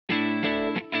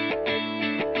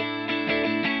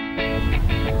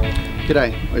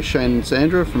G'day, I'm Shane and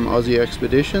Sandra from Aussie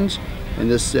Expeditions,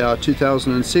 and this is our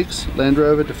 2006 Land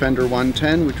Rover Defender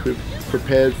 110, which we've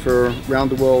prepared for round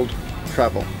the world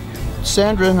travel.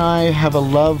 Sandra and I have a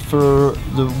love for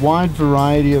the wide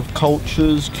variety of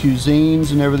cultures,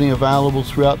 cuisines and everything available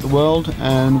throughout the world,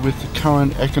 and with the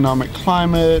current economic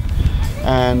climate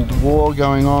and war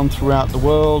going on throughout the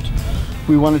world,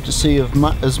 we wanted to see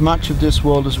as much of this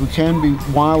world as we can be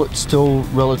while it's still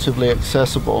relatively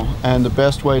accessible, and the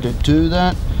best way to do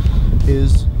that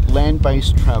is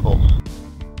land-based travel.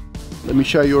 Let me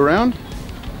show you around.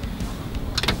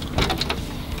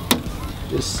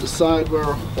 This is the side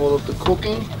where all of the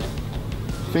cooking,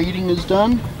 feeding is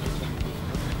done.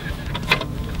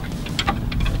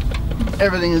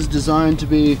 Everything is designed to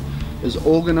be as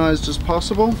organized as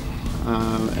possible.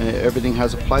 Everything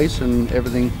has a place, and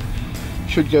everything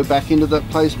should go back into that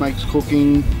place. Makes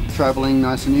cooking, traveling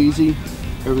nice and easy.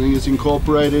 Everything is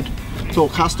incorporated. It's all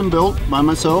custom built by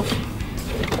myself,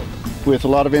 with a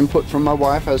lot of input from my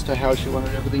wife as to how she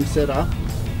wanted everything set up.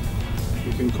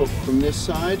 You can cook from this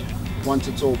side. Once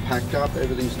it's all packed up,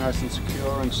 everything's nice and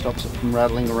secure and stops it from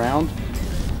rattling around.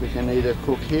 We can either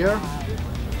cook here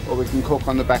or we can cook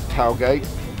on the back tailgate.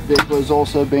 The vehicle has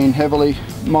also been heavily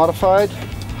modified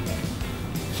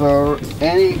for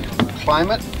any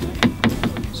climate.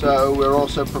 So we're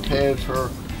also prepared for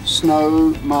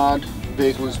snow, mud. The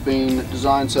vehicle has been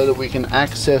designed so that we can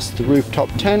access the rooftop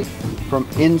tent from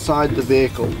inside the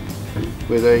vehicle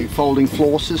with a folding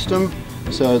floor system,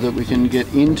 so that we can get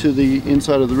into the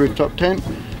inside of the rooftop tent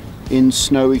in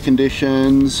snowy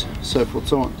conditions, so forth,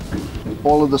 so on.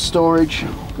 All of the storage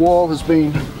wall has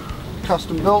been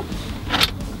custom built.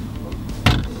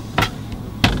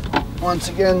 Once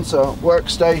again, so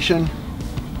workstation.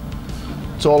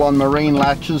 It's all on marine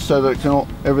latches so that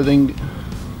everything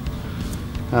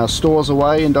stores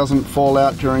away and doesn't fall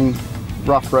out during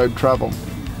rough road travel.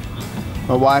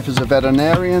 My wife is a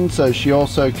veterinarian, so she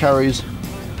also carries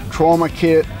trauma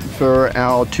kit for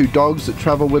our two dogs that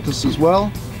travel with us as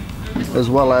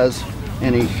well as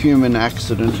any human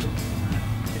accident.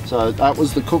 So that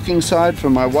was the cooking side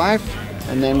for my wife,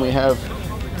 and then we have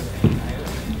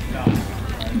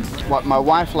what my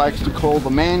wife likes to call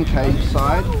the man cave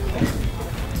side,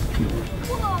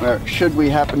 where should we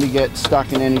happen to get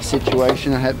stuck in any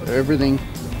situation, I have everything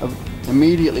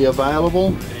immediately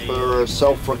available for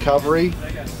self-recovery.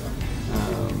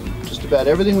 Just about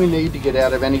everything we need to get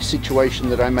out of any situation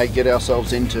that I may get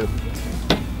ourselves into.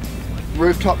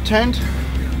 Rooftop tent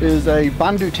is a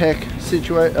Bundutech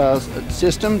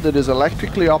system that is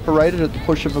electrically operated at the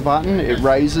push of a button. It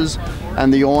raises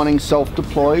and the awning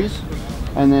self-deploys,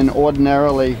 and then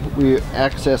ordinarily we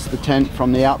access the tent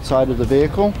from the outside of the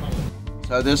vehicle.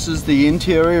 So this is the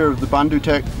interior of the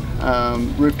Bundutech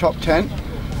rooftop tent.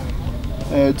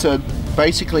 It's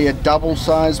basically a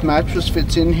double-sized mattress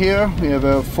fits in here. We have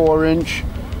a 4-inch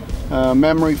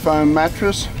memory foam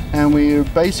mattress, and we're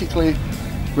basically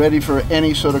ready for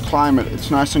any sort of climate.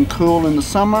 It's nice and cool in the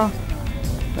summer,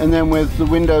 and then with the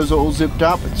windows all zipped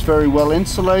up, it's very well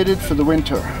insulated for the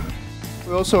winter.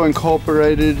 We also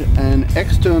incorporated an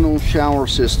external shower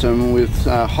system with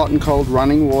hot and cold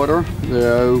running water.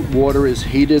 The water is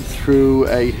heated through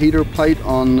a heater plate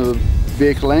on the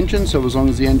vehicle engine, so as long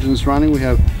as the engine is running, we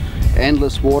have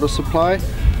endless water supply,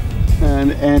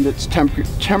 and it's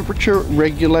temperature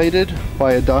regulated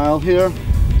by a dial here.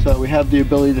 So we have the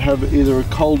ability to have either a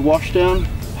cold wash down,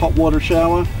 hot water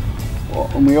shower,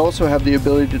 and we also have the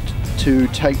ability to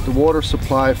take the water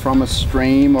supply from a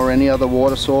stream or any other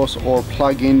water source, or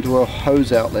plug into a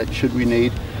hose outlet should we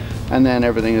need, and then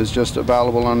everything is just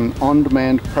available on an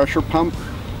on-demand pressure pump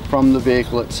from the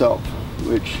vehicle itself,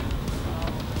 which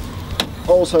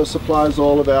also supplies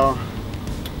all of our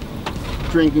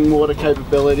drinking water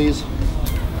capabilities.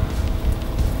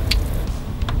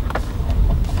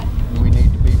 We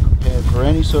need to be prepared for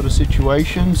any sort of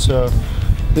situation, so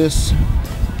this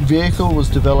vehicle was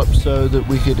developed so that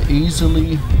we could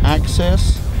easily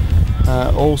access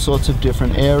all sorts of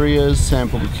different areas,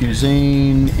 sample the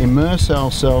cuisine, immerse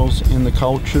ourselves in the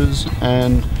cultures,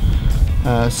 and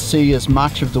see as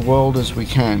much of the world as we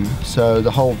can. So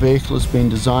the whole vehicle has been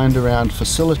designed around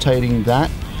facilitating that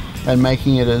and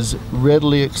making it as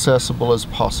readily accessible as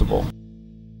possible.